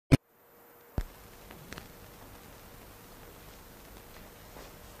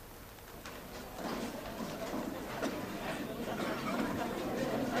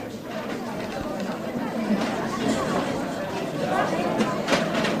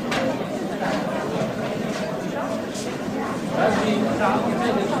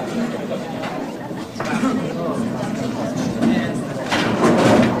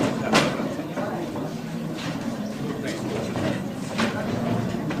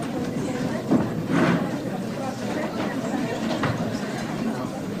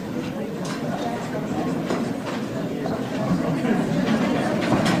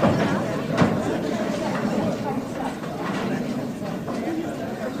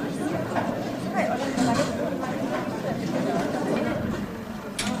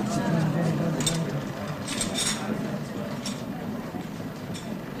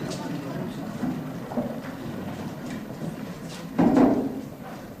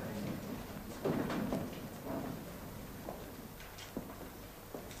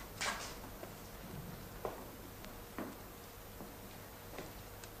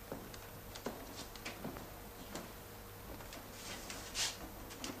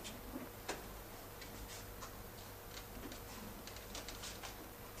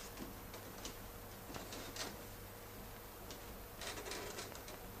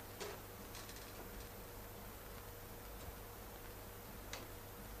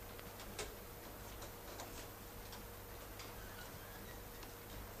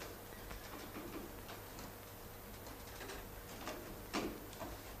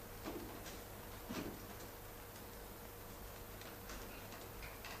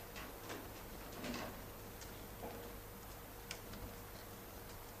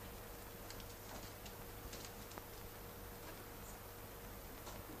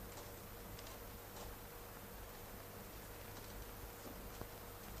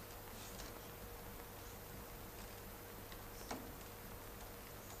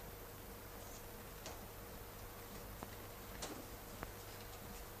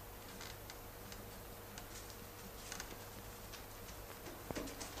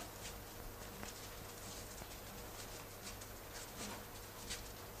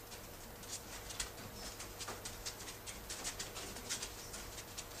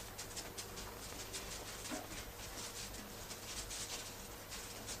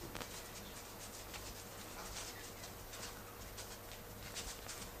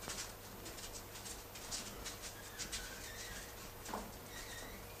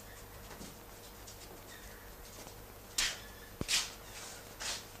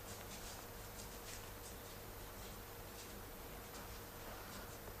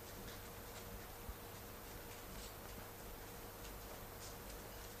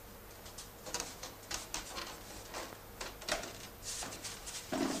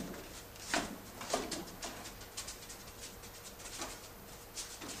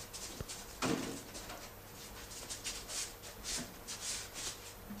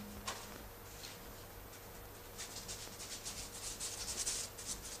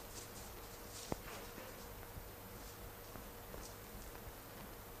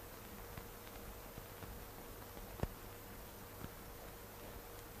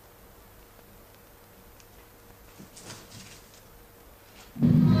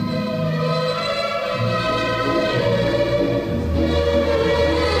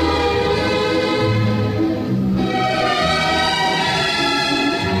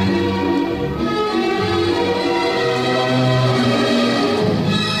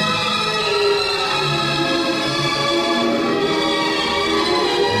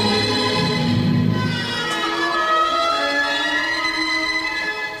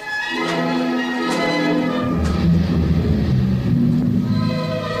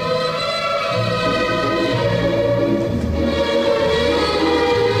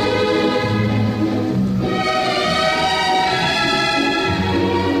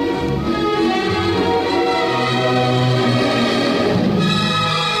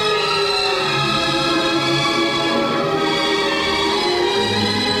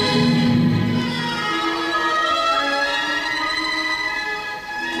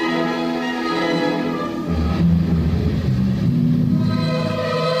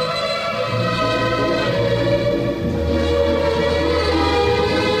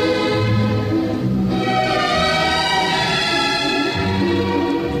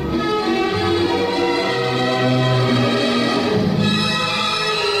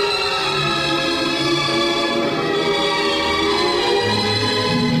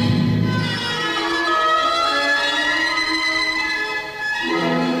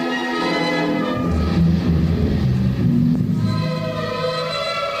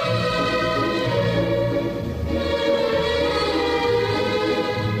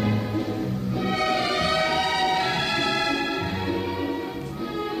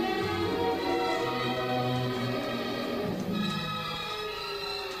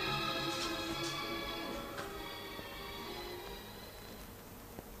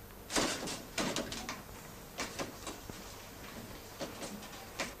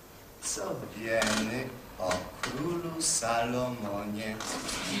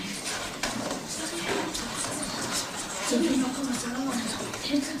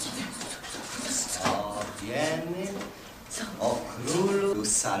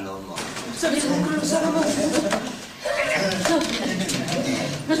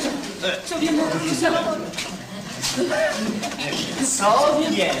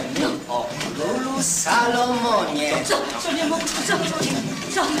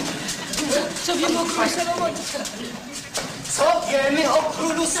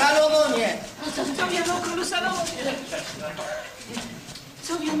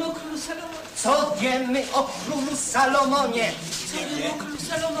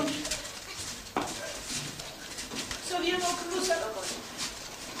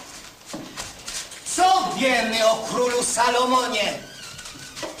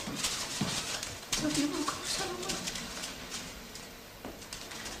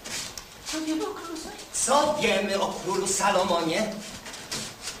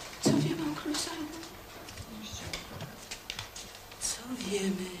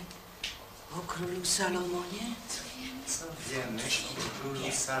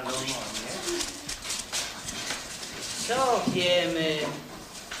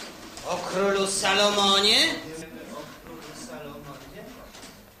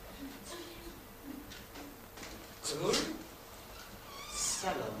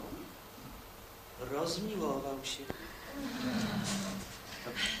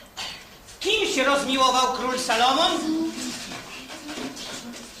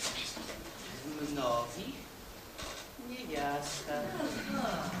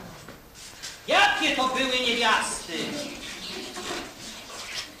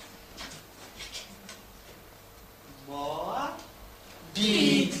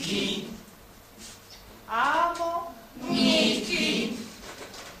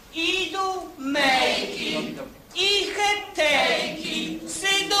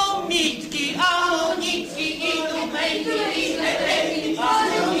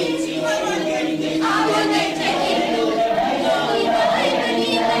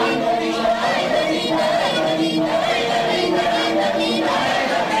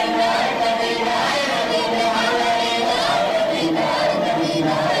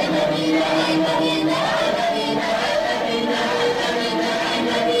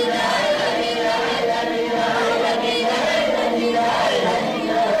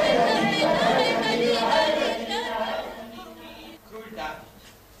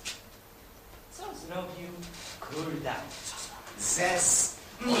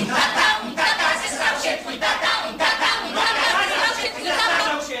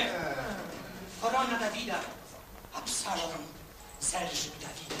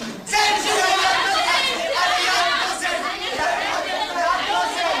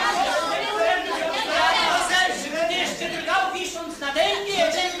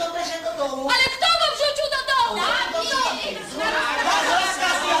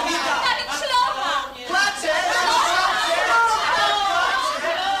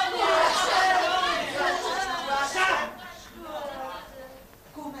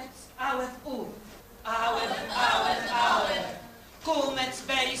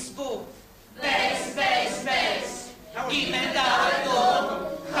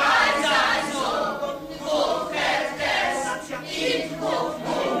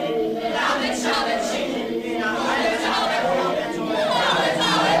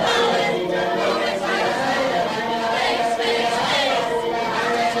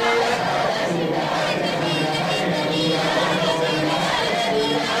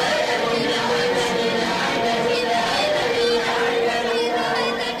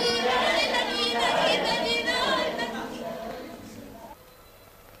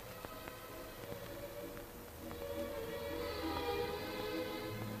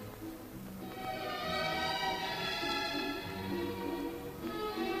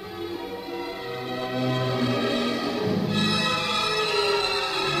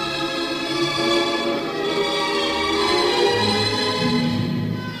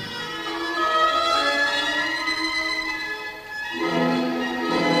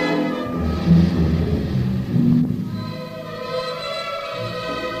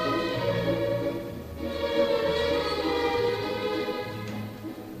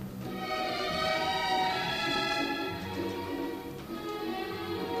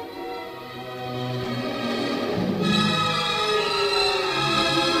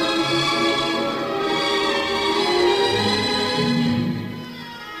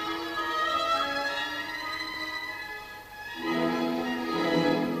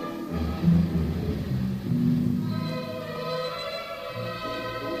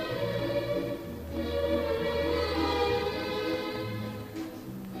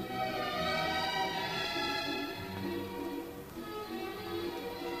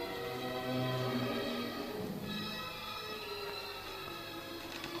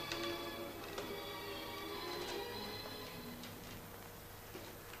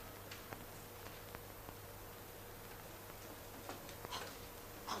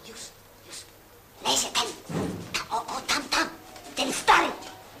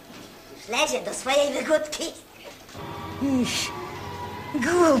lezie do swojej wygódki.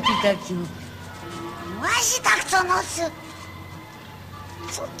 Głupi taki. Łazi tak co nocy.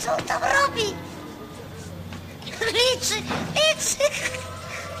 Co tam robi? Liczy.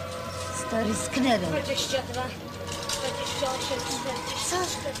 Stary sknerem. 22, 28, 44.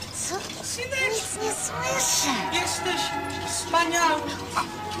 Co? Nic nie słyszę. Jesteś wspaniały.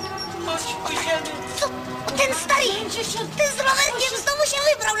 Chodź, pójdziemy. Co? Ten stary, ten z rowerkiem znowu się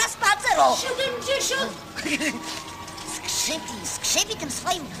wybrał na spacer. 70. Skrzypi tym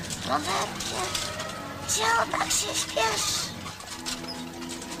swoim rowerkiem. Gdzie on tak się śpieszy?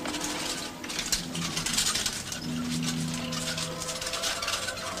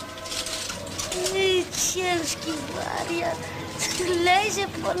 Ciężki wariat. Lezie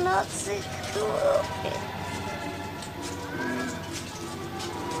po nocy. Chłopie.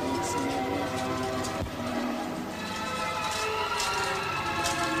 Nic nie wie.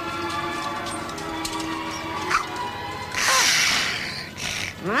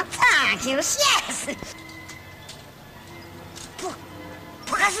 No tak, już jest.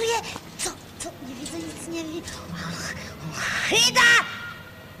 Pokazuje. Co? Nie widzę, nic nie widzę. Hyda!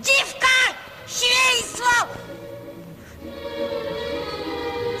 Dziwka! Świństwo!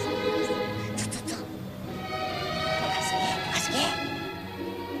 Co? Pokazuje.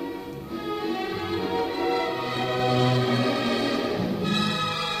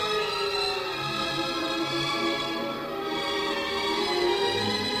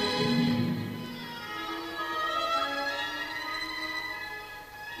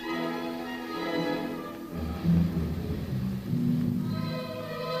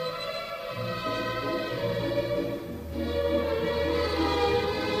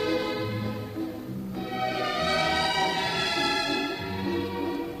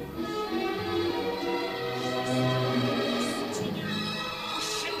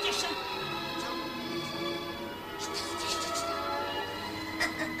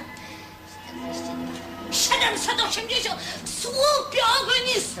 Słupie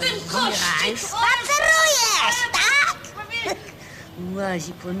ognistym kości! Spacerujesz, tak?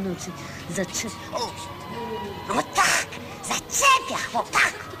 Łazi po nocy, zaczepia. O tak, zaczepia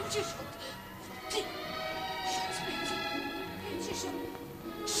chłopak.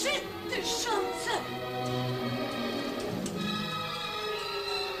 53 tysiące!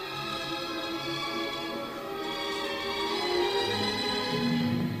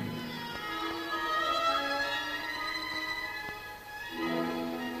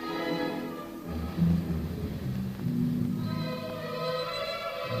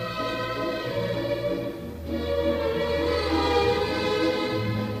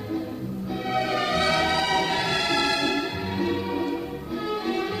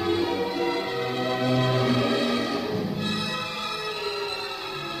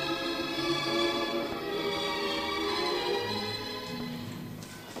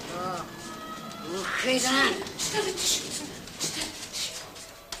 Hyda. 4 tysiące!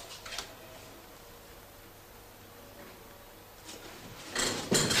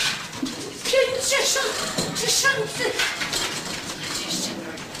 50 tysięcy!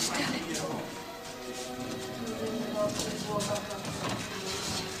 24.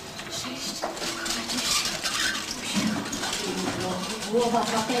 Głowa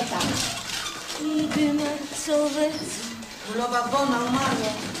kapeta. Nigdy marcowe. Królowa Bona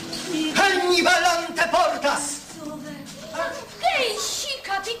umarła. Hannibal portas! Gęsi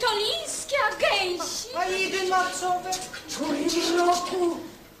kapitolińskie, a gęsi. A Lidy marcowe. W którym roku?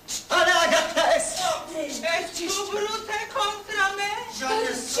 Ale Agates! Brute kontra me.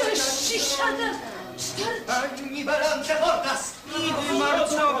 47. Hannibal portas! Lidy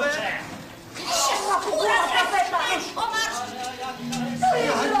marcowe. Głowa kapeta.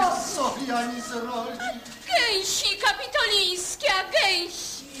 Co ja nie zrobię? Gęsi kapitolińskie, a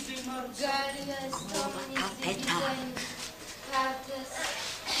gęsi. Kapeta.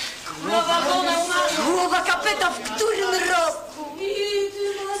 Królowa Bona umarła. Głowa kapeta w którym roku?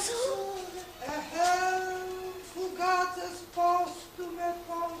 Fugaces postume.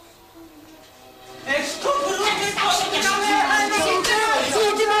 Esto brute kontra me.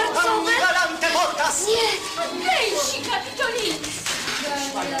 Nigdy marcowe. Hannibal portas! Gęsi kapitolińskie.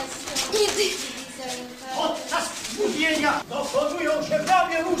 Podczas mówienia dokonują się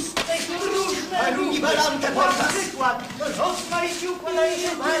prawie ust różne Hannibal portas! Przykład, rozmaici układają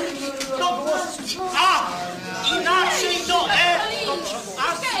się do głoski A, inaczej do E,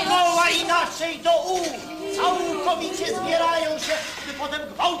 a słowa inaczej do U. Całkowicie zbierają się, by potem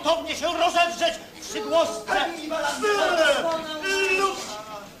gwałtownie się rozedrzeć przy głosce lub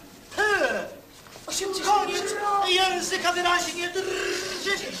Koniec. Języka wyraźnie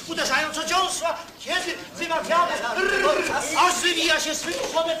drży, uderzając o dziąsła, kiedy wymawiamy aż wywija się swym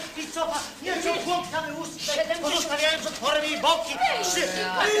przodem i cofa nieco głąbkami ust, pozostawiając otworem jej boki.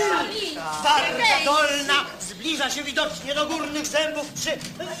 Warga dolna zbliża się widocznie do górnych zębów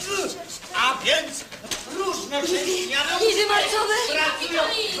a więc różne chrześcijane Idy marcowe! pracują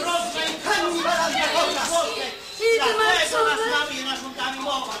w rozmaitych barach. Dlatego nas nami i naszą tami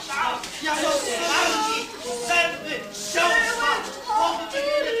mowa. Wargi, zęby, dziąsła,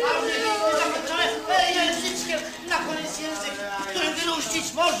 zakończone języczkiem, na koniec język, którym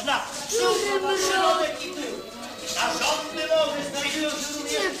wyluźnić można środek i tył. Narządy mowy znajdują się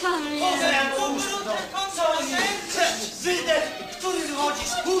również wydech, który wychodzi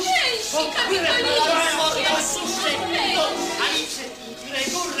z pust, do tchanicy, której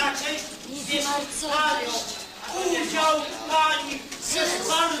górna część jest panią. Udział pani jest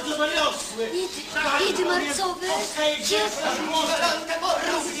bardzo doniosły. Idy marcowe!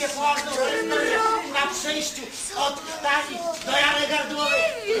 Równie płacą na przejściu od tkani do jamy gardłowej.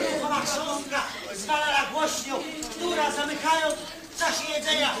 Ruchoma chrząstka zwalała głośnią, która zamykając w czasie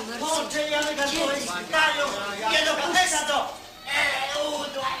jedzenia połączenie jamy gardłowej z tkanią nie dopuszcza do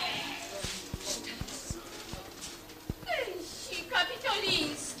udu. Gęsi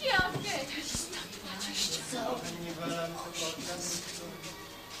kapitolińskie, a gęsi.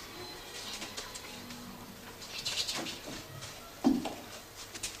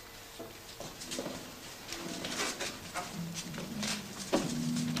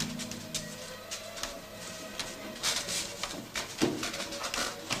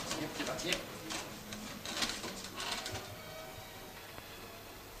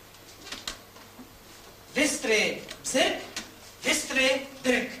 Bystry bzyk, bystry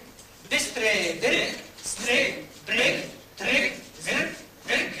dryk. Bystry dryk, stryk, bryk, tryk, zryk,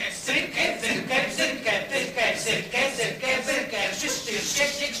 byrkę, zrykę, byrkę, bzyrkę, byrkę, bzyrkę, zyrkę, byrkę, wszyscy ściek,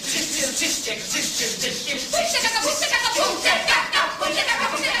 wszyscy czyściek, wszyscy czyściek, Puszczę taka, puszczę, taka, puszczę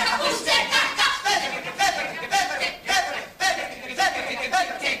taka, puszczę, taka.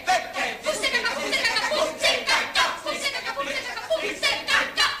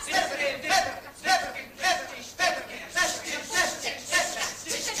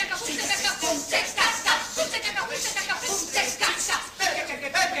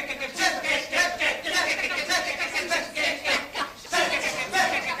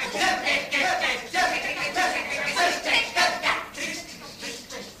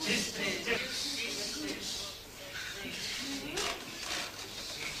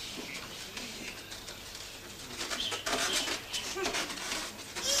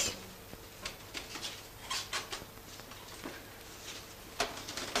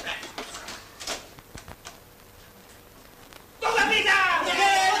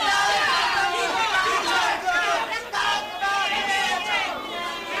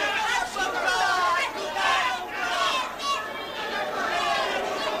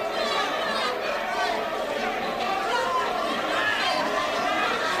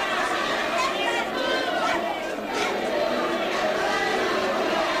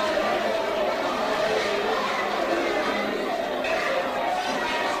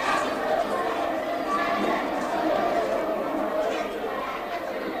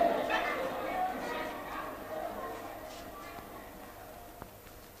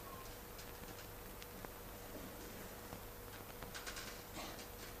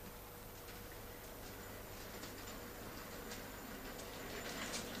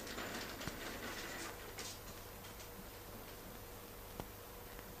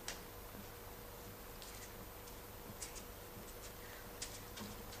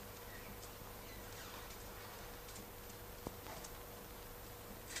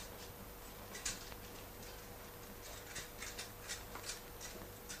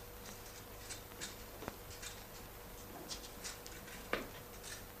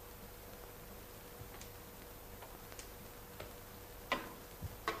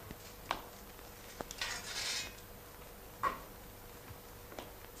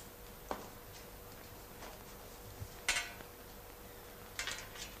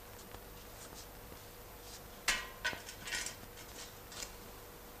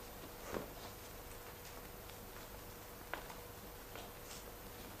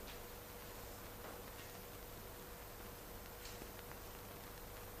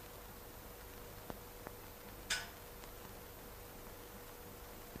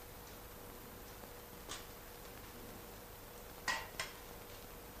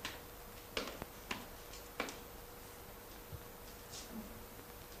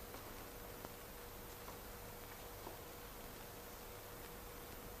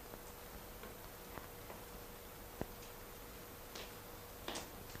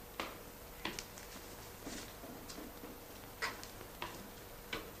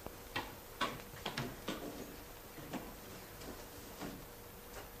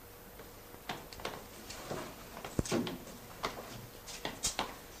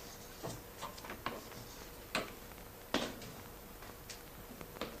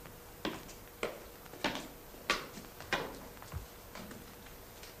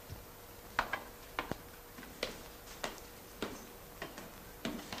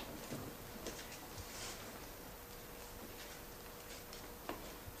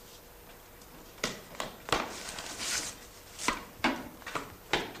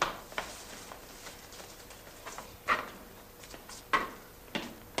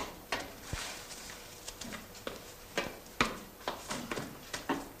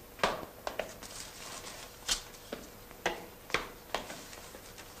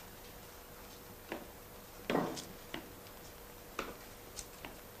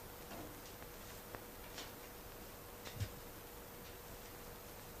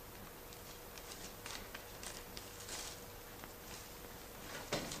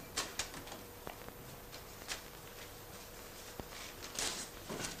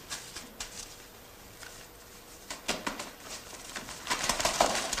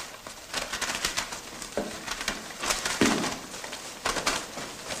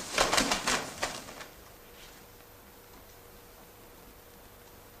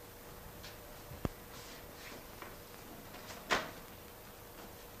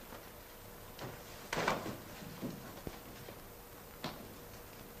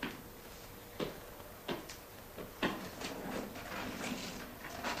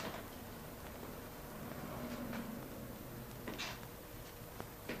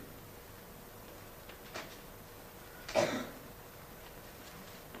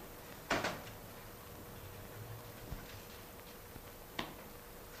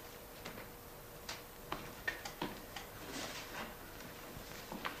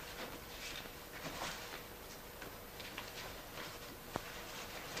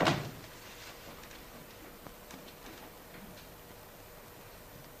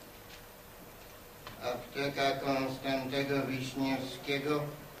 apteka Konstantego Wiśniewskiego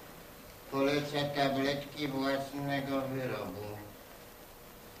poleca tabletki własnego wyrobu.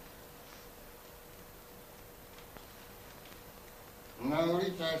 Na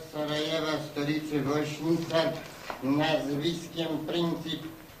ulicach Sarajewa, stolicy Wośnica, nazwiskiem Princip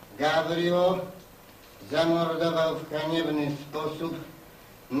Gabriel zamordował w haniebny sposób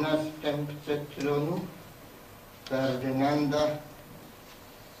następcę tronu Ferdynanda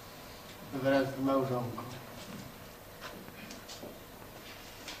wraz z małżonką.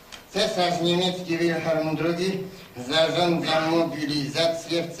 Cesarz niemiecki Wilhelm II zarządza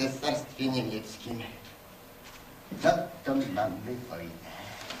mobilizację w cesarstwie niemieckim. No, to mamy wojnę.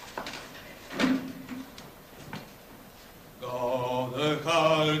 Gott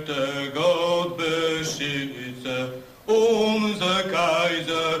halte, Gott beschütze unser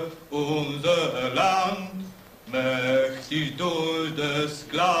Kaiser, unser Land, mächtig durch des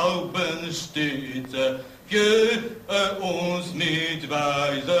Glaubens stütze, führe uns mit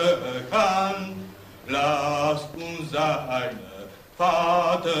weiser Hand, lasst uns seine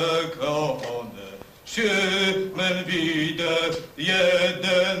Vaterkrone schirmen wieder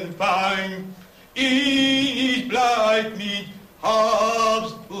jeden Feind. Ich bleib mit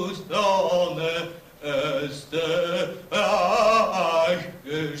Habsburg-Throne Österreich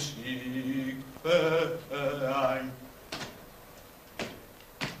geschickt vereint.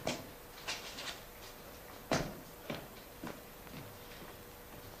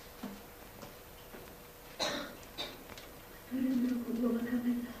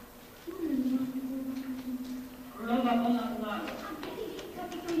 Królowa ona umarła.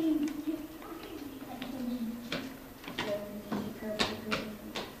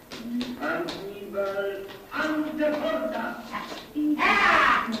 Hannibal Anteporta.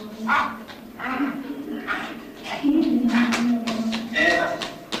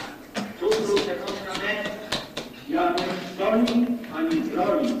 Tu wrócę kontradę. Ja nie stoi ani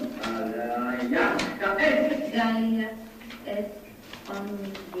broni, ale jaka jest. Galia est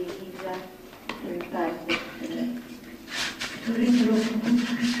omnivisa in parte, którym roku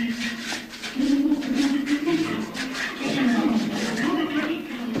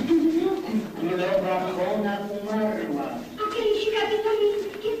Królowa ona umarła. Gęsi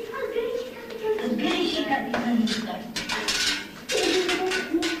kapitolińskie, gęsi kapitolińskie.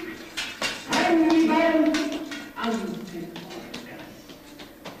 Hannibal Anteporta.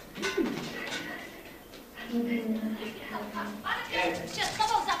 Się z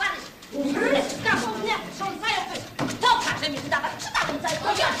tobą zabawić! Bryska po mnie sprzątają! Kto każe mi wydawać? Czytałem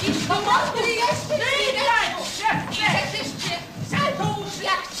cały jakiś pomocny jesteś! Wygraj! Szefcie! Za to już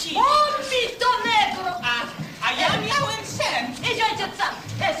jak ci! On mi do negro! A ja miałem sen. Idź ojciec sam!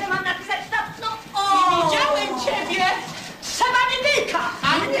 Że mam napisać tak, no o! Widziałem ciebie, Trzeba mi dyka!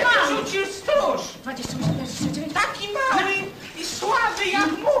 a mnie wyrzucił stróż. 28, Taki mały i słaby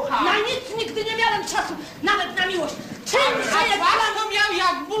jak mucha. na nic nigdy nie miałem czasu, nawet na miłość! Czym A żyje twarz dla to miał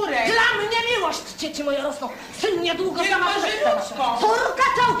jak burek. Dla mnie miłość, dzieci moje rosną. Syn niedługo Ty zamarzy. Marzynuszko. Córka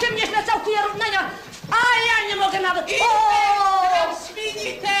całkiem nieźle całkuje równania, a ja nie mogę nawet.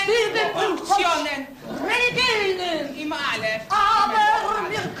 Transfiniten Gdybym był funkcjonen religijnym. im ale. Aber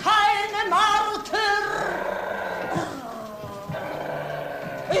mir keine Martyr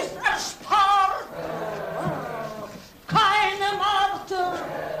ist erspart. Keine Martyr.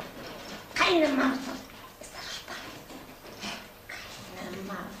 Keine Martyr ist erspart. Keine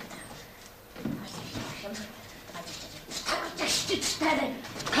Martyr. 28, 44.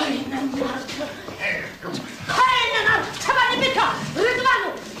 Keine Martyr. Keine Martyr. Trzeba nie byka. Rydwanu.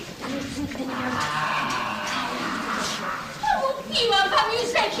 Nic nigdy nie miałem. Mówiłam wam,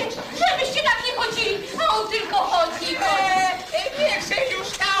 Józefie, żebyście tam nie chodzili, a on tylko chodzi. Wiesz, że już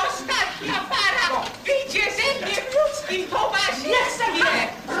ta ostatnia para wyjdzie ze mnie w ludzkim towarzystwie.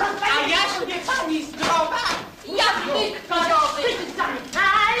 A jaśnie pani zdrowa? Jak byk porowy.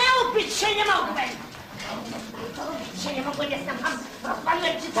 Ale upić się nie mogłem. Upić się nie mogłem, jestem tam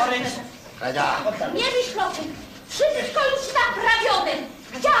rozpaliłem ci cały. Nie myśl o tym. Wszystko już naprawione.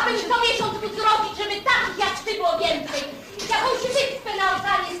 Chciałabym co miesiąc móc robić, żeby takich jak ty było więcej. Jakąś wyspę na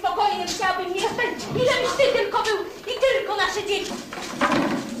oceanie spokojnym chciałabym mieć. Ile byś ty tylko był i tylko nasze dzieci.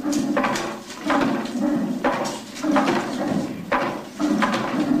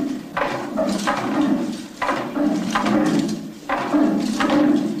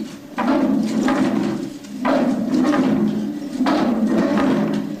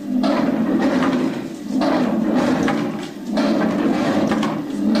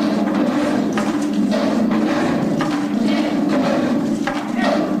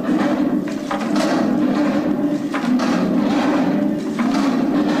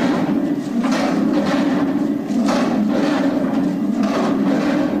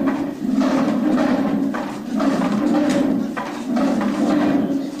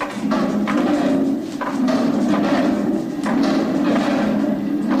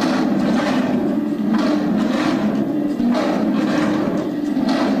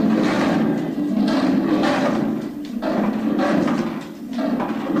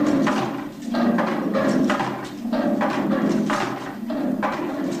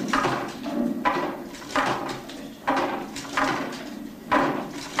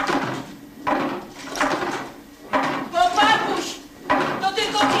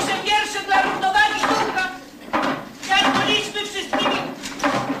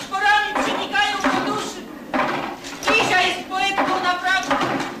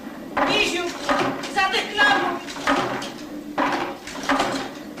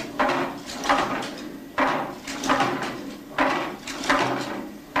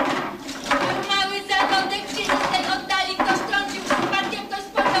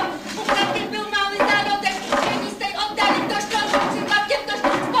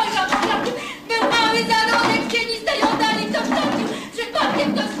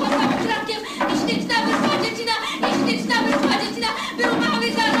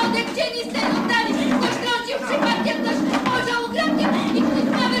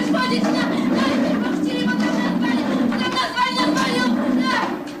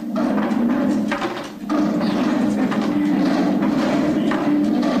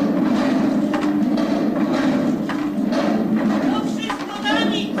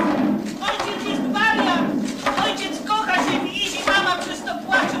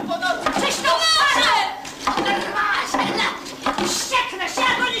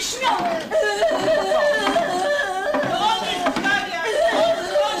 śmiał. On jest prawie, on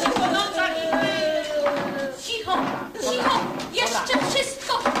chodzi po nocach i Cicho, cicho, jeszcze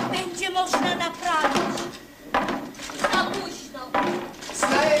wszystko będzie można naprawić. Za późno.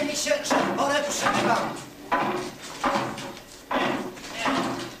 Zdaje mi się, że wolę przebywam.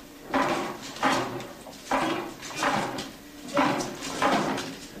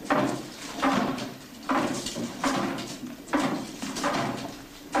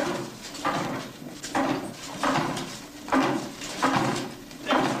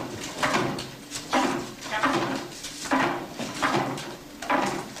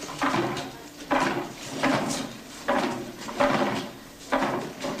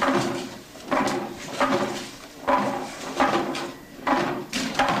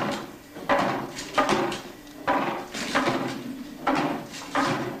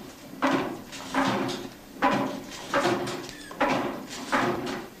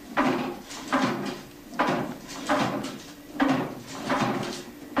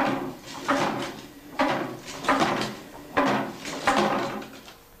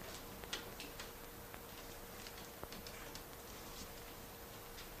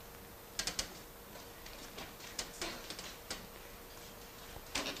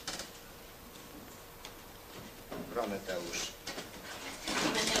 Prometeusz.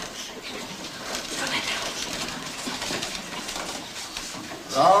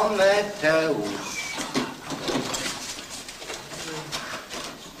 Prometeusz.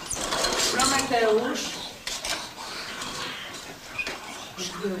 Prometeusz.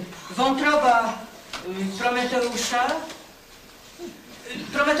 Wątroba Prometeusza.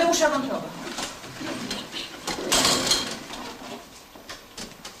 Prometeusza wątroba.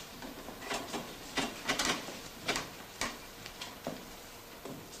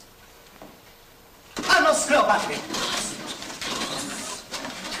 Ano skrobaty.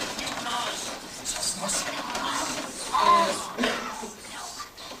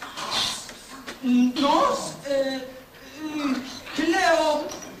 Nos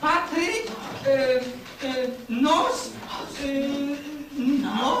Kleopatry. Nos.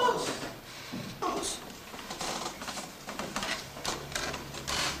 Nos.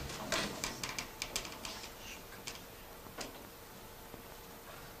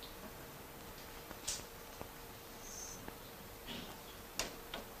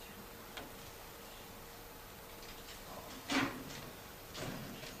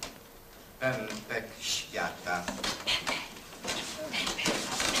 Pępek świata.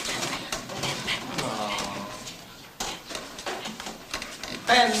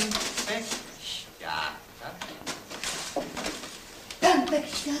 Pępek świata. Pępek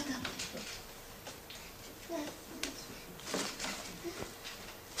świata.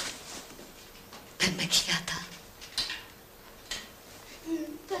 Pępek świata. Pępek świata.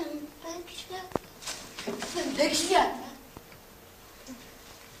 Pępek świata. Pępek świata.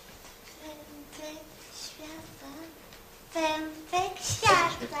 Pępek świata.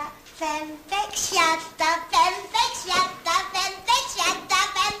 Pępek świata. Pępek świata. Pępek świata.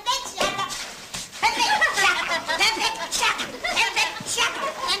 Pępek świata. Pępek świata. Pępek świata.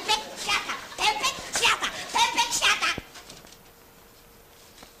 Pępek świata. Pępek świata. Pępek świata.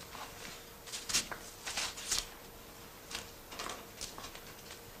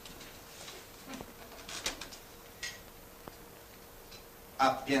 A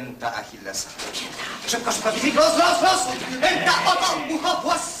pięta Achillesa. Szybko, szybko, szybko, los, los! Pięta, oto, ucho,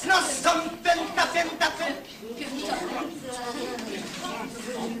 włos, nos, ząb, pięta, pięta, pięta.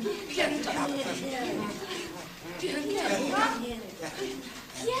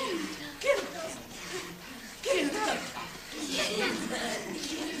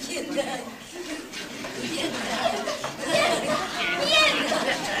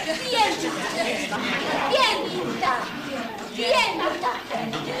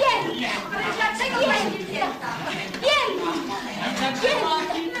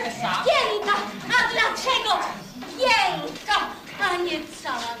 Pięta, a dlaczego pięta, a nie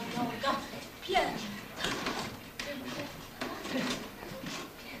cała noga? Pięta.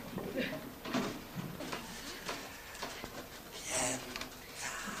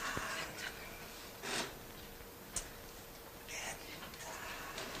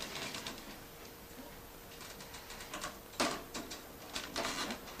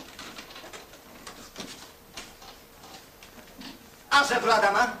 A żebro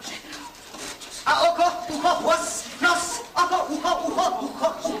Adama? A oko, ucho, włos, nos, oko, ucho, ucho, ucho,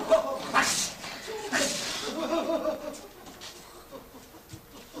 ucho, masz.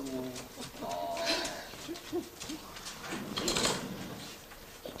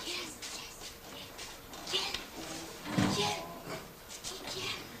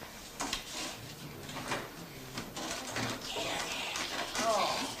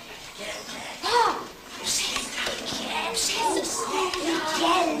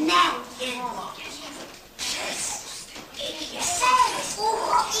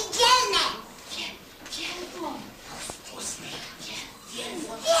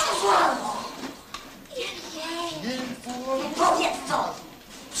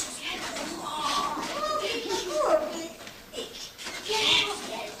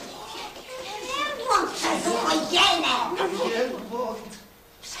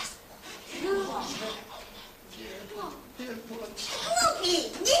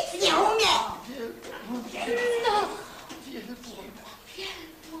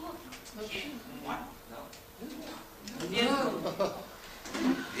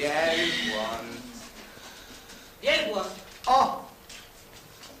 Wielbłąd. Wielbłąd. O!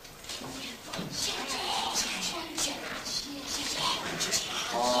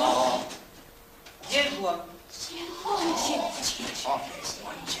 O! Wielbłąd.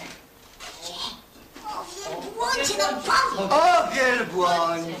 Wielbłądzie, no powiedz! O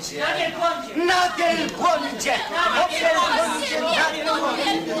wielbłądzie! Na wielbłądzie. Na wielbłądzie! O wielbłądzie!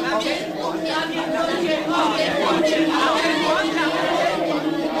 Na wielbłądzie! O wielbłądzie!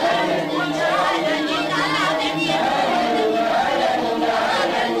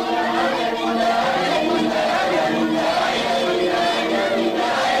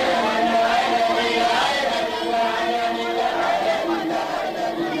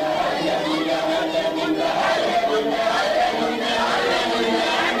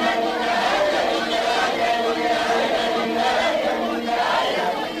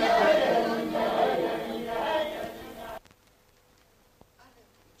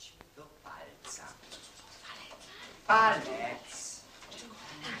 Do palca. Palec.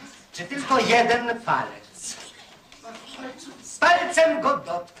 Czy tylko jeden palec? Z palcem go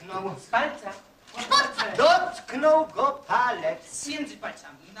dotknął. Z palca. Dotknął go palec. Między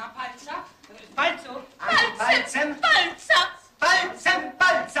palcami. Na palcach. W palcu. A palcem? Palca! Palcem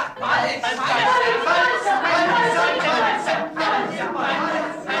palca! Palec.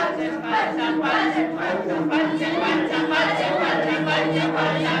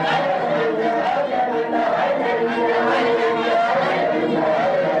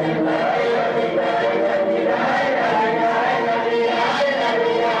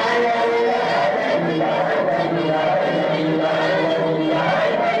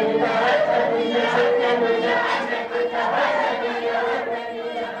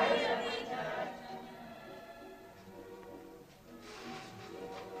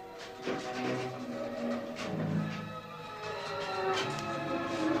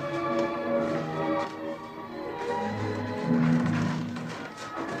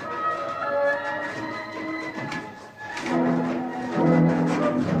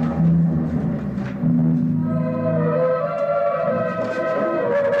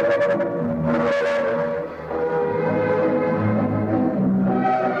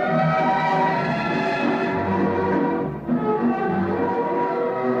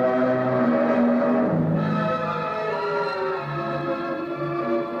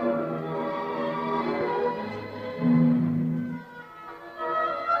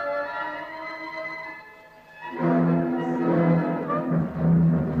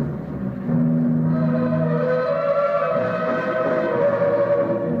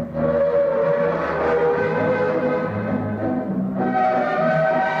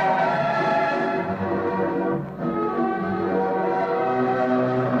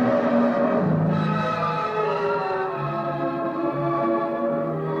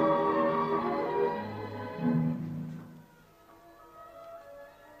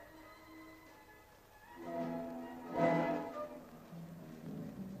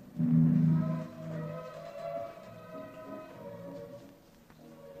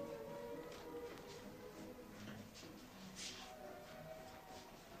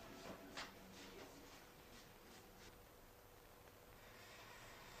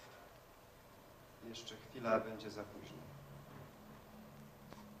 Jeszcze chwila, będzie za późno.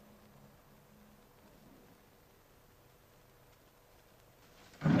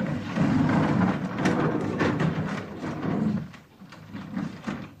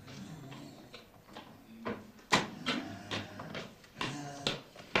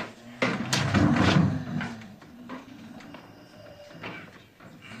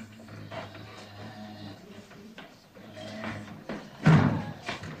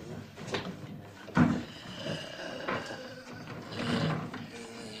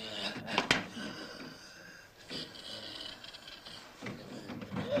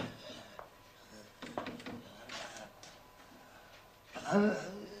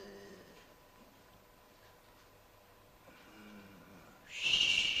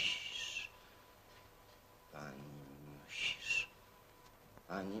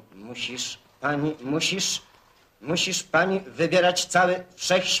 Musisz pani wybierać cały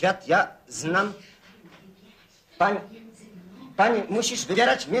wszechświat. Ja znam. Pani musisz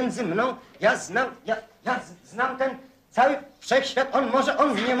wybierać między mną. Ja znam ten cały wszechświat. On może,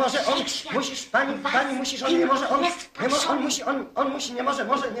 on nie może, on musisz, pani musisz, on nie może, on musi, on musi, nie może,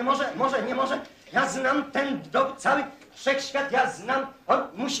 nie może. Ja znam ten cały wszechświat, ja znam, on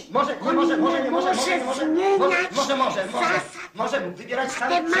musi, może, nie może, nie może wybierać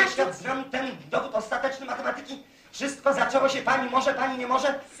cały wszechświat, znam ten dowód ostateczny matematyki, Wszystko zaczęło się, pani może, pani nie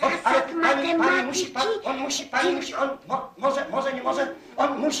może, ale pani musi, on musi, pani musi, on może, nie może,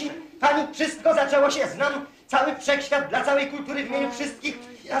 on musi, pani, wszystko zaczęło się, znam cały wszechświat dla całej kultury w imieniu wszystkich,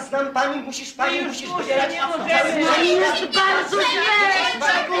 ja znam pani, musisz wybierać cały wszechświat. Bardzo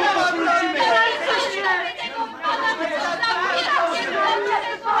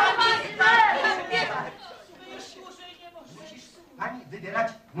Pani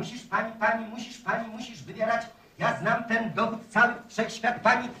wybierać, musisz wybierać. Ja znam ten dowód, cały wszechświat,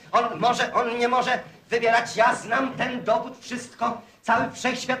 pani, on może, on nie może wybierać. Ja znam ten dowód, wszystko, cały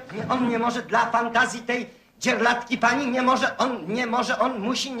wszechświat, nie, on nie może dla fantazji tej dzierlatki, pani nie może, on nie może, on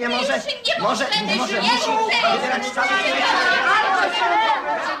musi, nie może, może, musi wybierać cały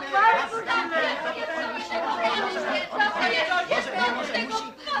musi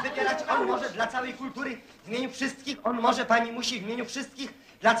wybierać, on może dla całej kultury w imieniu wszystkich, on może, pani musi w imieniu wszystkich,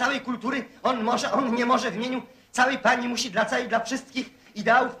 dla całej kultury, on może, on nie może w imieniu całej, pani musi dla całej, dla wszystkich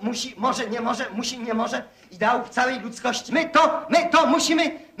ideałów, musi, może, nie może, ideałów całej ludzkości. My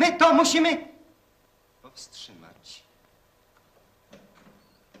to musimy powstrzymać.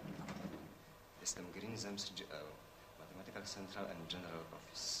 Jestem Green z MCGL, Mathematical Central and General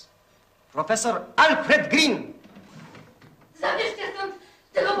Office. Profesor Alfred Green! Zabierzcie stąd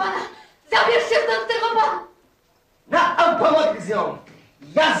tego pana! Zabierzcie stąd tego pana! Na automobil z nią!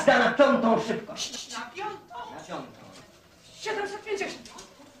 Jazda na piątą szybkość! Na piątą? Na piątą. 750.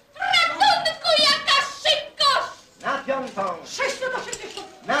 Ratunku, jaka szybkość! Na piątą!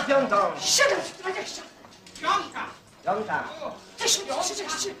 680. Na piątą! 720. Piątka. Piąta!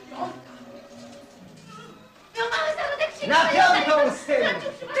 1030. No mamy zarodek się Na piątą z tym!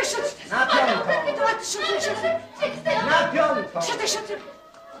 1000. Na piątą! 2000. Na piątą! 7000.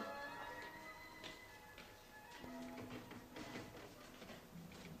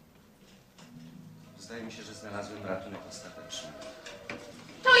 Zdaje mi się, że znalazłem ratunek ostateczny.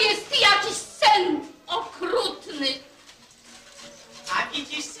 To jest jakiś sen okrutny. A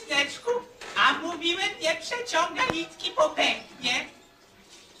widzisz, syneczku, a mówiłem, nie przeciąga nitki, bo pęknie.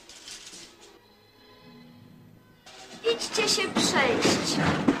 Idźcie się przejść.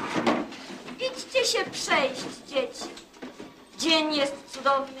 Idźcie się przejść, dzieci. Dzień jest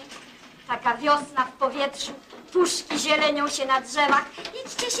cudowny. Taka wiosna w powietrzu. Puszki zielenią się na drzewach.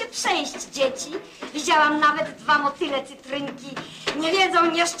 Idźcie się przejść, dzieci. Widziałam nawet 2 motyle cytrynki. Nie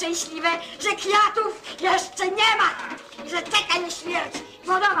wiedzą nieszczęśliwe, że kwiatów jeszcze nie ma. I że czeka je śmierć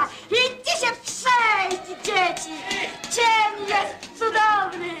podoba. Idźcie się przejść, dzieci. Dzień jest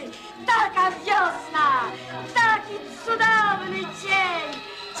cudowny. Taka wiosna. Taki cudowny dzień.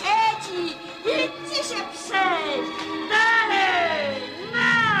 Dzieci, idźcie się przejść. Dalej.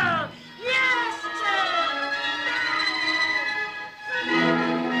 No. Jeszcze.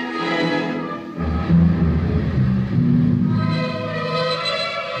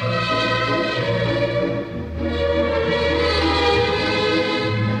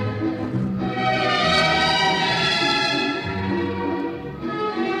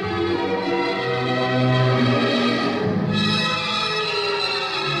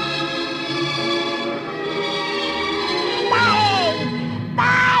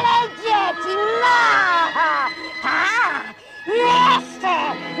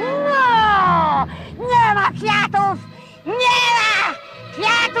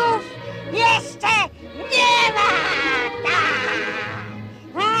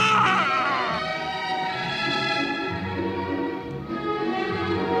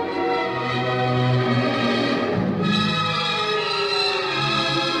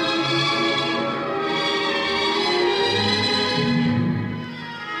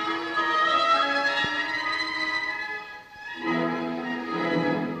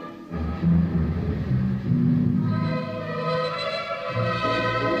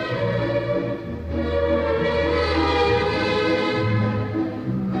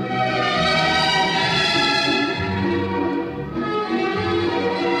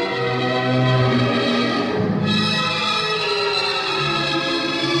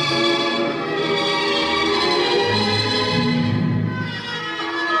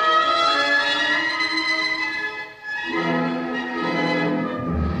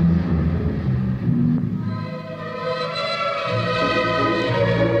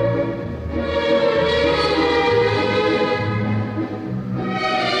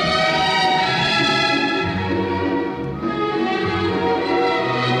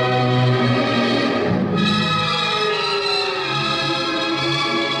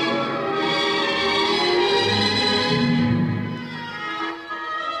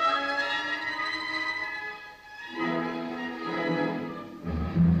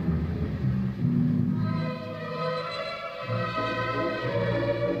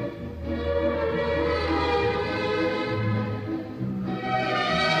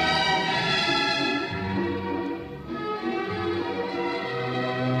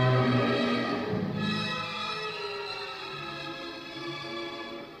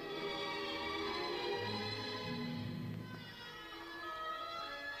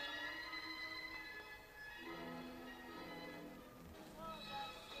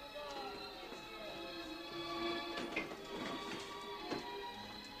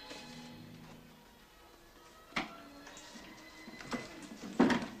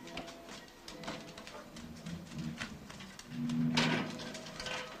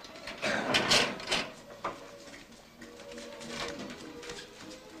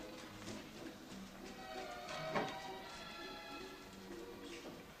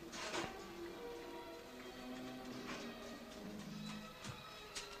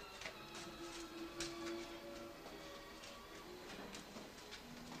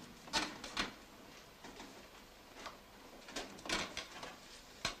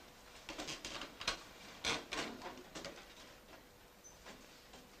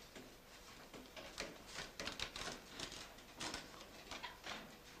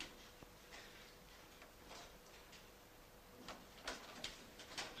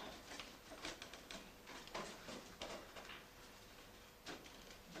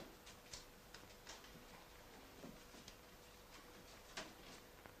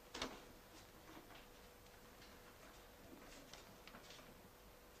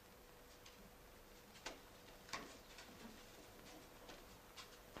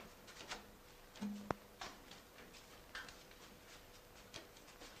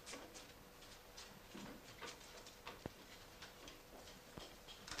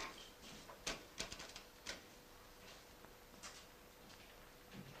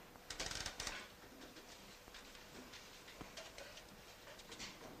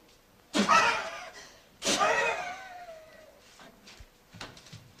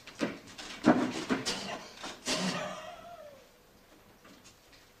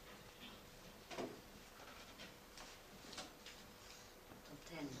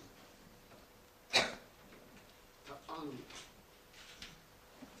 on.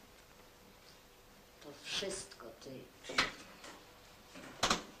 To wszystko ty.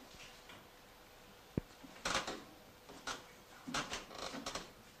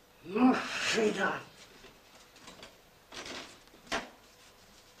 No, Frida.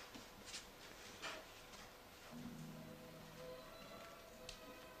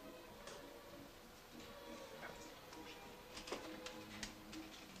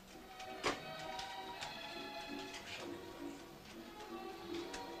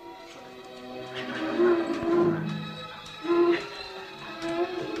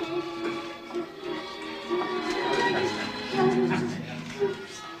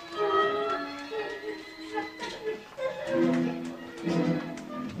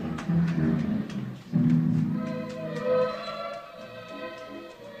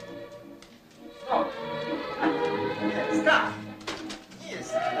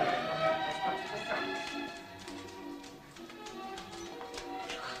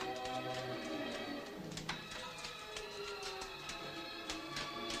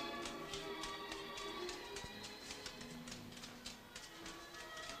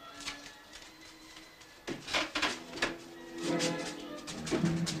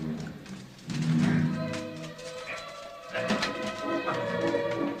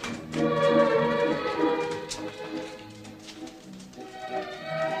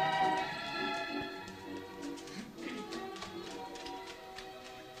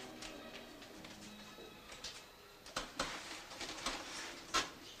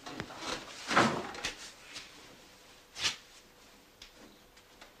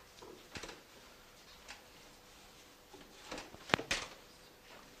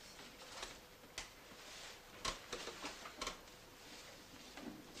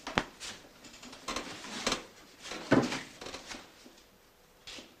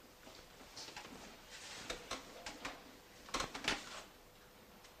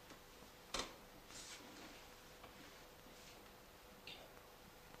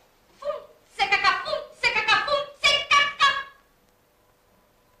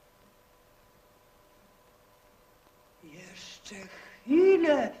 Jeszcze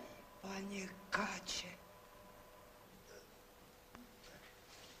chwilę, panie Kacie.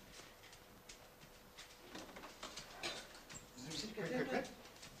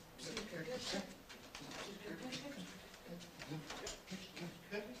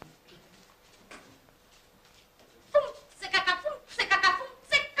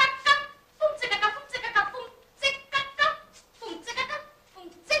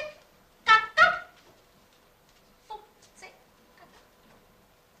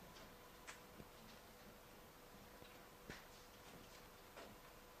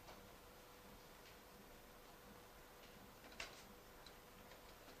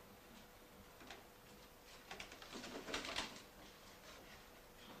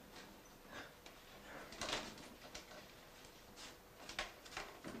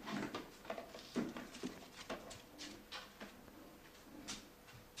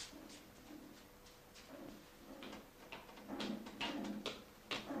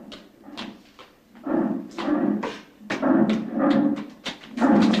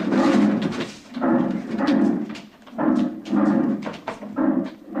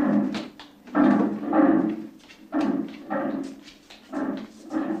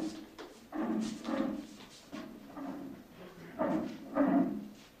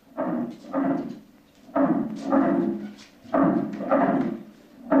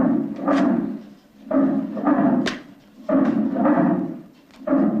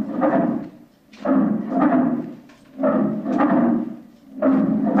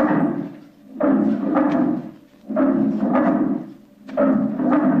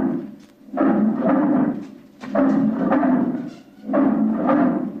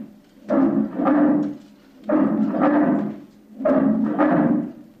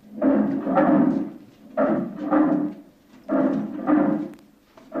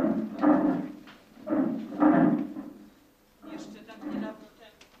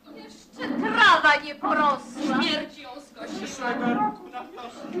 Nie porosła. Śmierci ją skosiła. Przyszłego roku na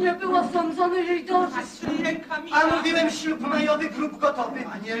wiosnę. Nie było sądzone jej dożyć. A mówiłem, ślub majowy, grób gotowy.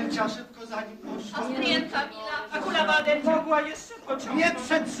 Anielcia szybko za nim poszła. A stryjenka Mila. A kulabadę mogła jeszcze pociągnąć. Nie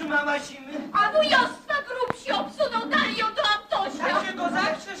przetrzymała zimy. A wujostwa grób się obsunął, dali ją do Antosia. Ja się go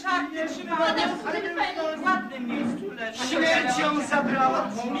zawsze szarpnie trzymała. Ale był w ładnym miejscu leży. Śmierć ją zabrała.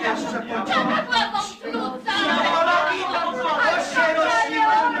 Jeszcze pociągnął. Taka była wątluca. To się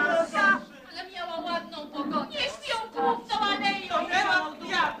rośliła nas. Ale miała ładną pogodę. Nie śpią główną aleją. To była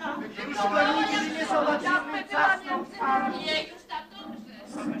biada. Już go nigdy nie zobaczymy. Nie, już tak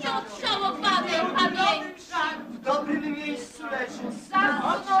dobrze. Nie odżałowany pamięci. W dobrym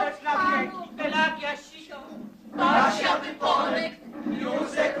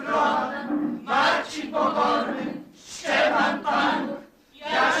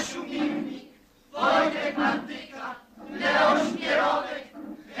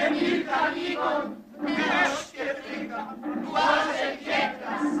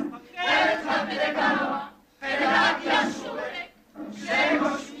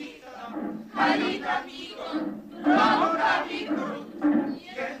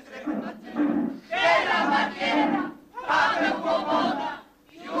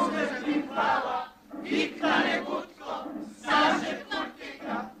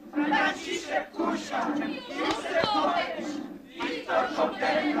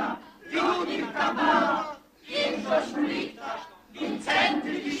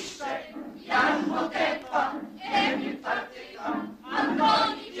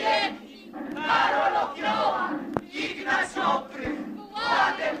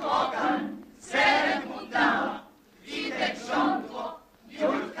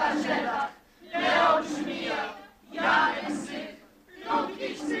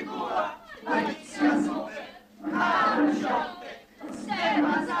Kukuła, Alicja Zubek, Karol Świątek,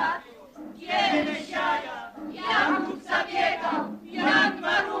 Stefan Zawiódł, Giery Siaja, Jakub Zabiegał, Jan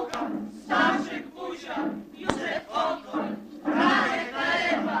Marucha, Staszek Buzia, Józef Okoń, Radek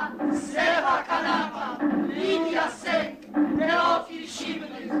Nalewa, Zewa Kanapa, Lidia Sęk, Teofil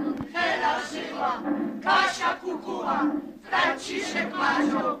Zimny, Hela Żyła, Kasia Kukuła, Franciszek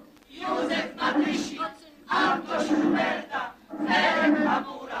Macią, Józef Matysik, Antoś Huberta, Ferek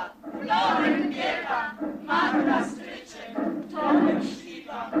Hamura, Florek Biela, Magda Stryczek, Tomek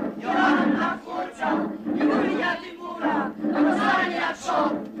Śliwa, Joanna Furca, Julia Dymura, Rosalia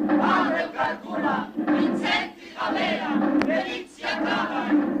Czop, Paweł Gargula, Wincenty Hamera, Felicja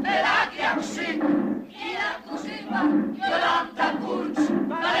Kawaj, Pelagia Krzyk, Mila Kurzywa, Jolanta Kurcz,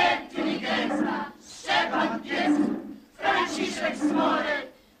 Walentyn Gęsta, Szczepan Piesów, Franciszek Smolek,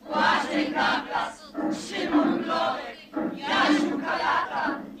 Błażej Gablas, Szymon Glorek, Jasiu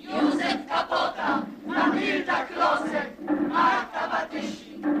Kalata, Józef Kapota, Matylda Klosek, Marta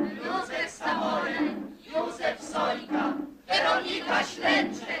Batysik, Józef Samorek, Józef Sojka, Weronika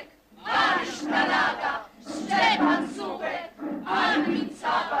Ślęczek, Maryś Nalaga, Szczepan Zubek, Alwin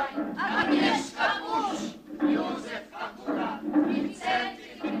Cabaj, Agnieszka Busz, Józef Kakula, Wincenty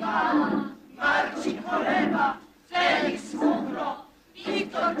Chypała, Marcin Cholewa, Felix Kuchro,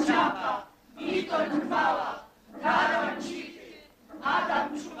 Wiktor Ciapa, Witold Chwała, Karol Cichy, Adam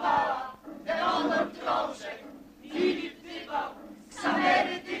Czubała, Leonor Drążek, Filip Dybał,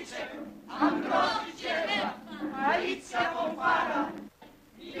 Ksawery Dyczek, Ambroży Dzierba, Alicja Pompara,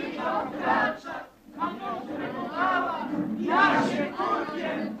 Michał Kraczak, Manusz Remowała, Jasiek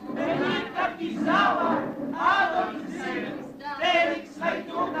Kurkiem, Benita Pizała, Adolf Zyl, Felix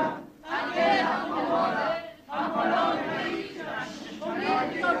Hajduka, Aniela Pomola, Apolonia Ikraś,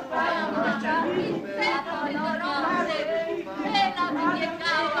 Wiktor Pajanowa, Wincenty Dorosek, Lena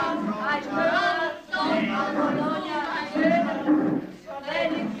Wybiegała, Apolonia,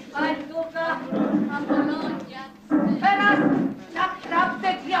 Felix Hajduka, Apolonia. Teraz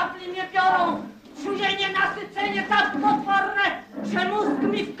naprawdę diabli mnie biorą. Czuję nienasycenie tak potworne, że mózg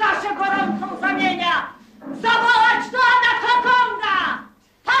mi w kaszę gorącą zamienia. Zawołać do Anakonda!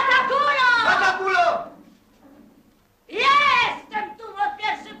 Atakują! Katakulo! Jestem tu od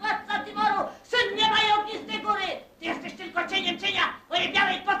pierwszy władca Timoru, syn nieba i ognistej góry. Ty jesteś tylko cieniem cienia mojej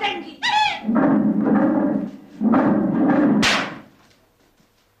białej potęgi.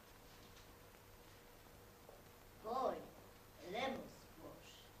 Oj, lemus włóż.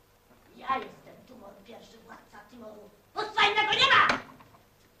 Ja jestem Tumor, pierwszy władca Timoru. Bóstwa innego nie ma!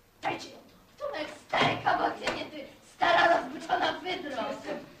 Dajcie ją tu. Tumek sterka, bo gdzie nie ty, stara rozbuczona wydro.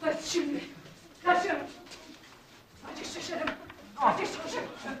 To jest silny. Kasia. 27, 28,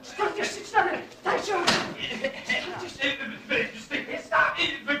 44. Dajcie ją.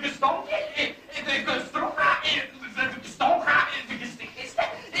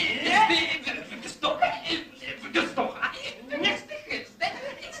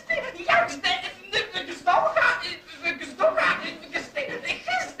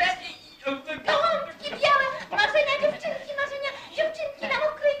 Gołąbki białe, marzenia dziewczynki,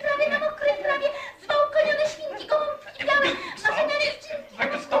 na mokrej trawie, zwałkonione świnki, gołąbki białe, marzenia dziewczynki, na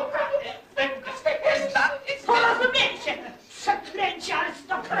mokrej trawie. Porozumiejcie! Przeklęci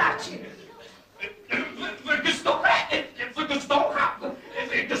arystokraci!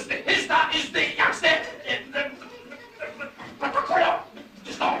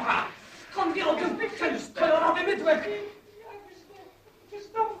 Skąd miałbym ten kolorowy mydłek?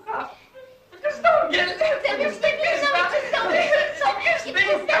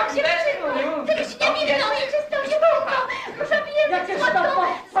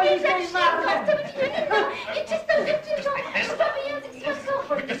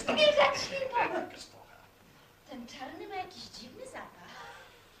 Ten czarny ma jakiś dziwny zapach.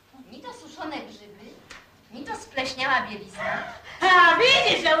 Ni to suszone grzyby, ni to spleśniała bielizna. A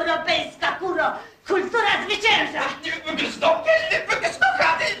widzisz, europejska kuro! Kultura zwycięża!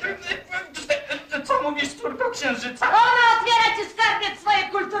 Co mówisz, córko księżyca? Ona otwiera ci skarbiec swojej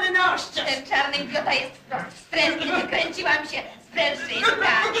kultury na oszczęd! Ten czarny idiota jest wprost wstrętny, wykręciłam się z prężyska.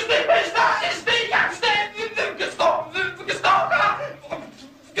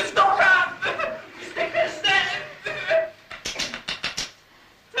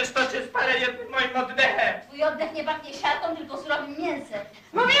 Też to się spalę jednym moim oddechem. Twój oddech nie pachnie siatą, tylko surowym mięsem.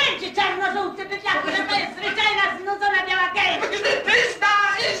 Mówiłem ci, czarno-żółty bydlaku, że to jest zwyczajna, znudzona biała gej!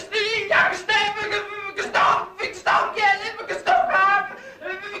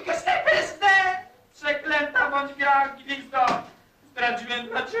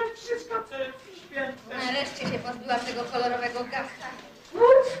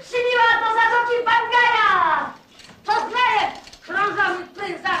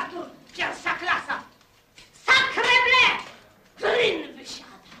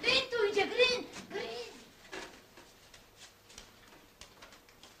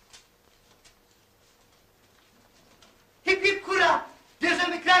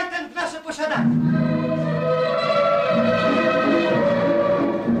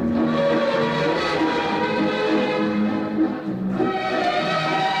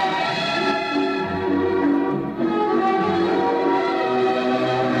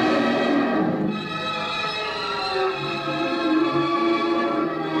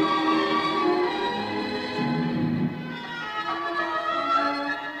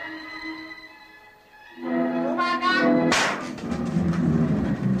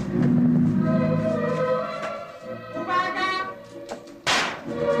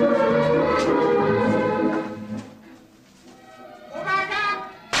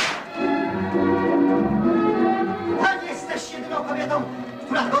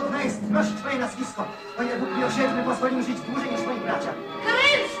 nazwisko. O ile Bóg miłosierny pozwoli mi żyć dłużej niż moi bracia.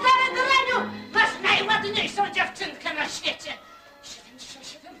 Kryl, stary draniu! Masz najładniejszą dziewczynkę na świecie!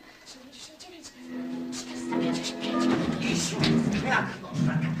 77, 79, 455. Isiu, jak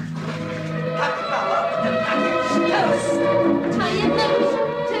można? Tak mała, potem takie. A jednak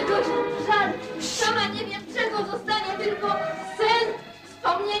czegoś żal. Sama nie wiem czego zostanie, tylko sen.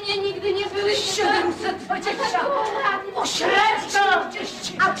 Wspomnienie nigdy nie były 720. Ośrednio!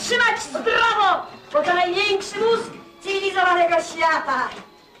 A trzymać zdrowo, bo to największy mózg cywilizowanego świata.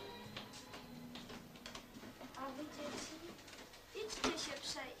 A wy dzieci, idźcie się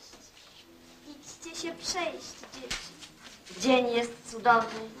przejść. Idźcie się przejść, dzieci. Dzień jest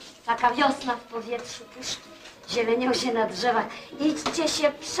cudowny, taka wiosna w powietrzu, puszki zielenią się na drzewach. Idźcie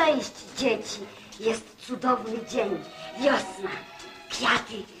się przejść, dzieci. Jest cudowny dzień, wiosna,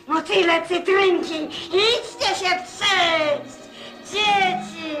 kwiaty, motyle, cytrynki. Idźcie się przejść,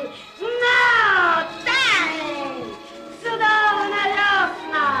 dzieci. No, dalej! Cudowna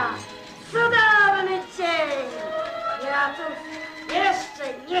wiosna, cudowny dzień. Kwiatów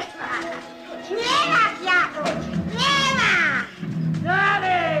jeszcze nie ma. Nie ma kwiatów, nie ma!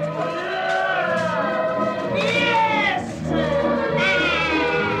 Dalej! Jeszcze!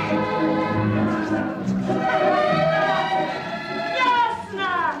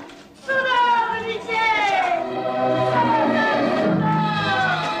 Jasna! Cudowny dzień!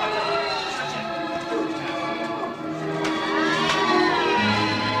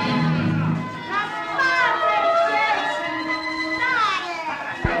 Na spacer, dzieci!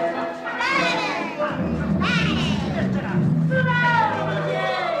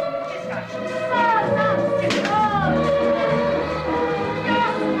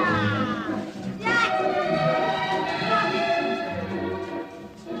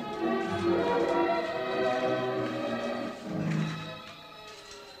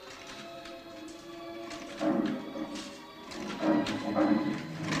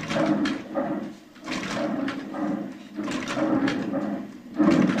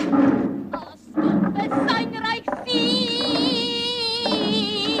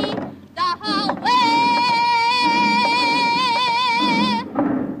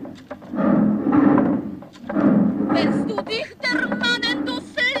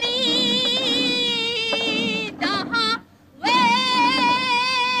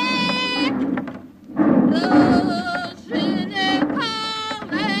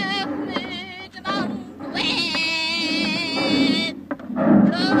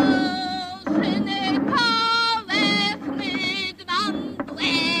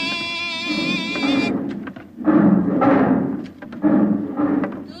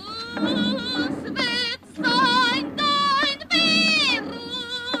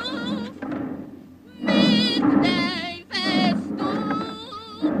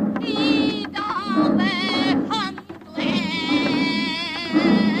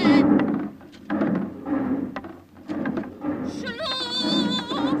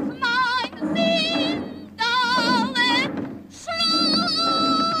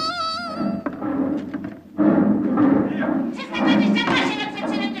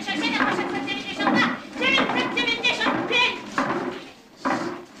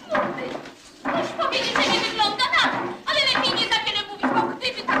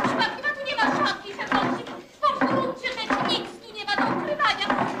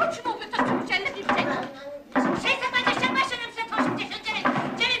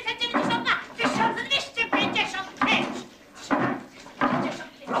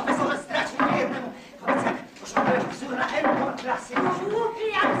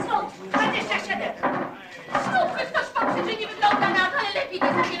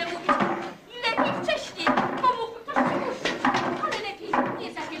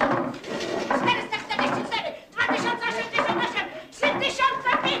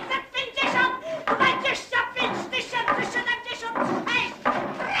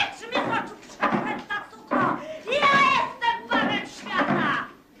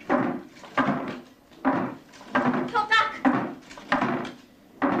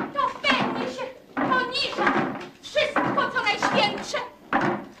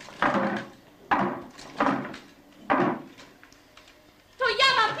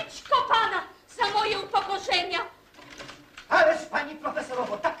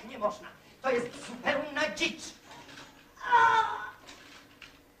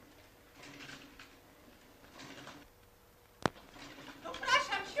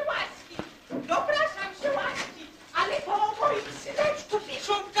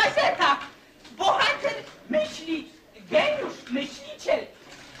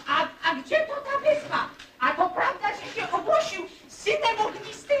 wyspa. A to prawda, że się ogłosił synem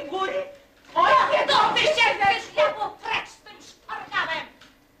ognistej góry? Oj,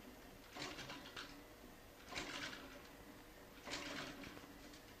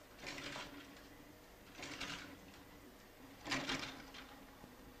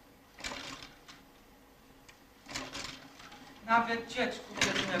 Nawet dziecku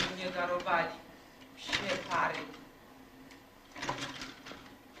biednemu nie darowali. Psie pary.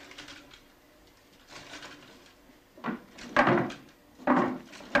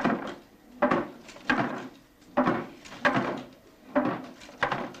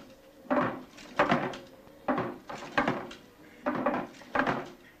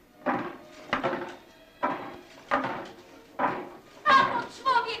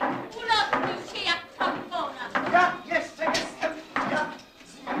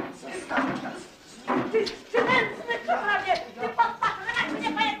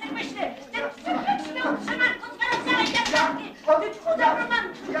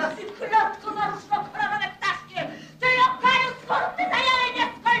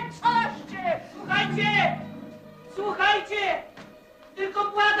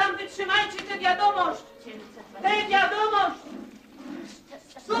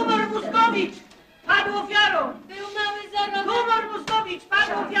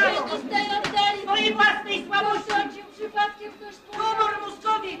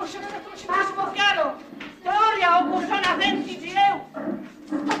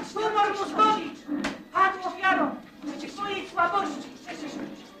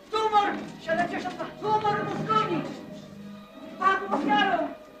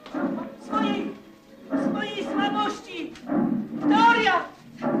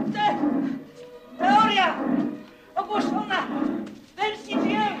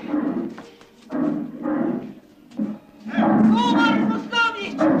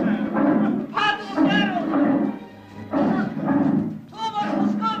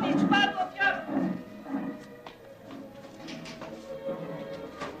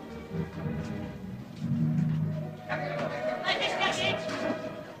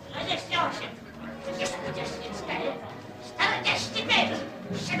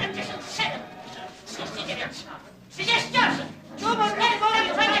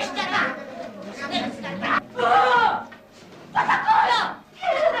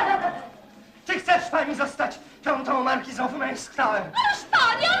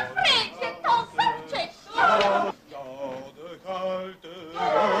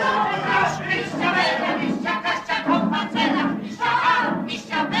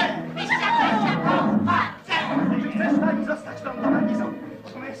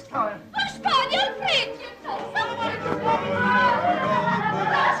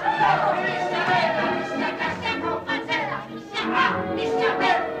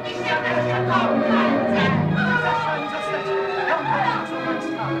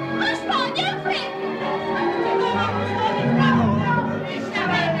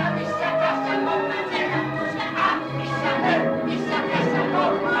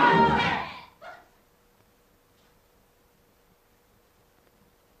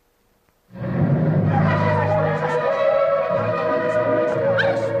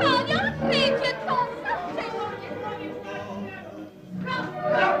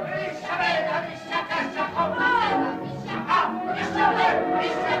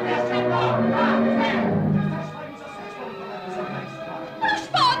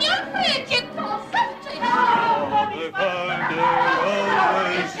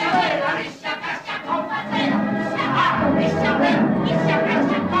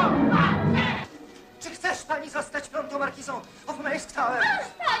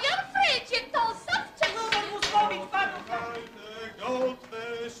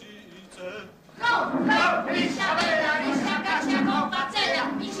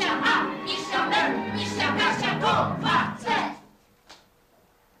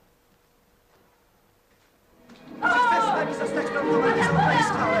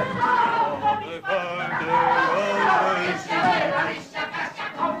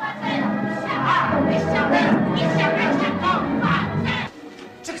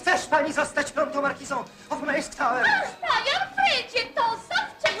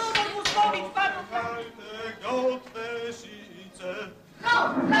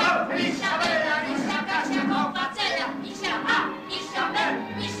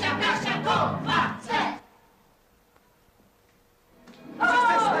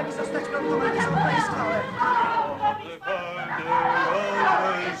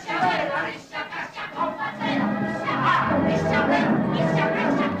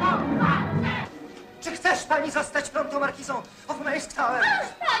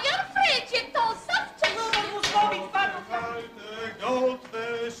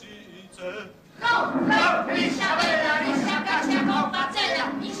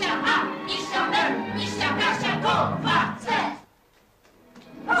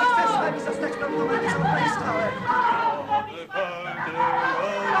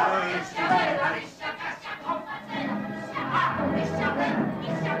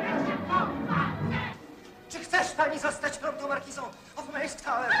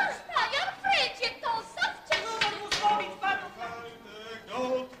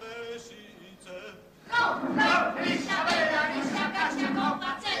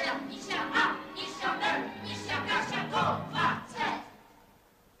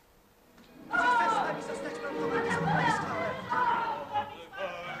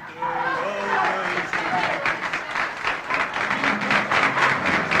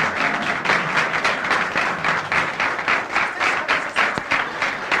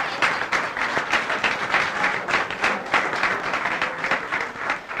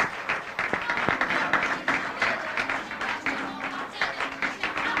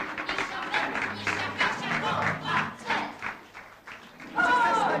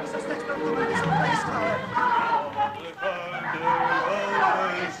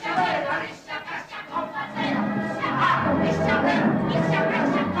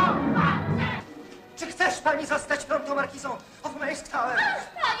 wejść, ale...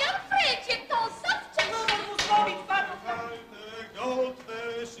 Panie Alfredzie,